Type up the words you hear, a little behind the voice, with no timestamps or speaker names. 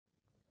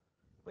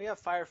We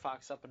have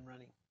Firefox up and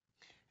running.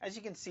 As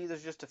you can see,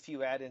 there's just a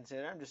few add-ins in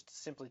it. I'm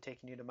just simply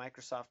taking you to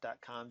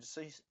Microsoft.com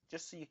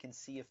just so you can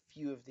see a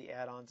few of the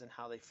add-ons and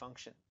how they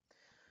function.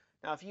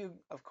 Now, if you,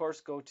 of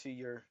course, go to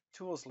your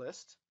tools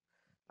list,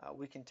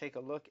 we can take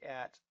a look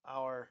at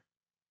our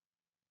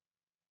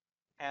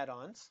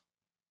add-ons.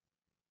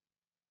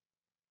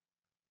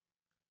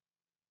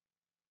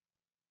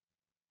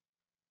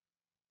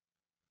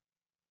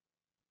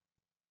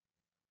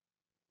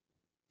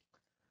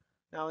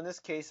 Now, in this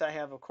case, I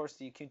have, of course,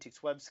 the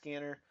Acoustics web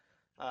scanner,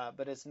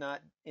 but it's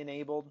not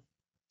enabled.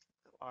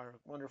 Our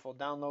wonderful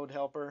download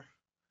helper.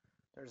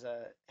 There's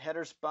a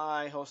header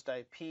spy, host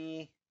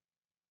IP.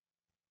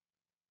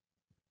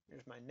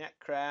 Here's my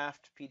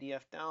Netcraft,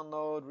 PDF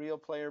download, Real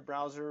Player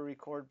browser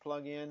record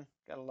plugin.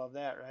 Gotta love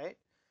that, right?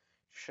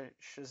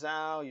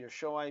 Shazao, your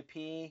show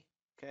IP.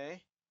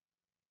 Okay.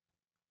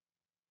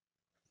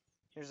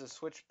 Here's a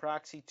switch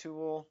proxy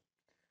tool.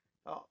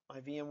 Oh,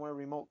 my VMware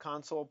remote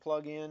console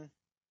plugin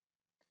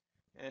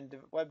and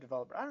web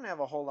developer. I don't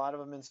have a whole lot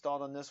of them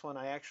installed on this one.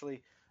 I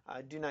actually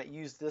do not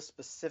use this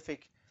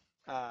specific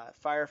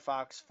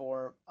Firefox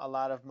for a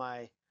lot of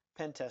my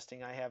pen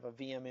testing. I have a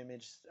VM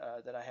image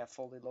that I have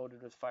fully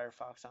loaded with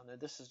Firefox on there.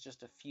 This is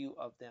just a few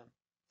of them.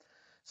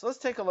 So let's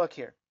take a look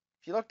here.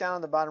 If you look down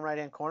in the bottom right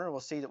hand corner,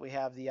 we'll see that we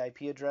have the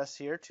IP address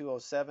here,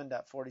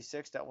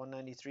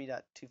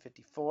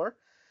 207.46.193.254.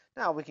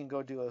 Now we can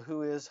go do a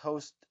who is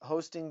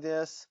hosting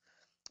this,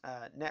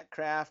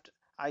 Netcraft,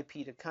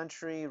 IP to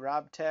country,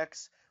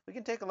 Robtex. We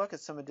can take a look at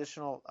some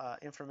additional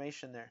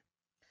information there.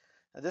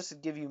 Now, this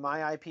would give you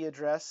my IP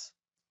address.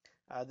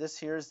 This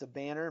here is the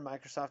banner,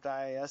 Microsoft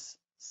IIS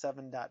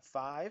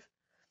 7.5.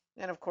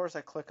 And of course,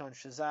 I click on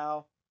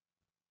Shazao.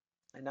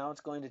 And now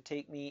it's going to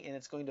take me and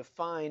it's going to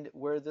find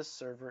where this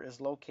server is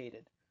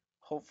located,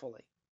 hopefully.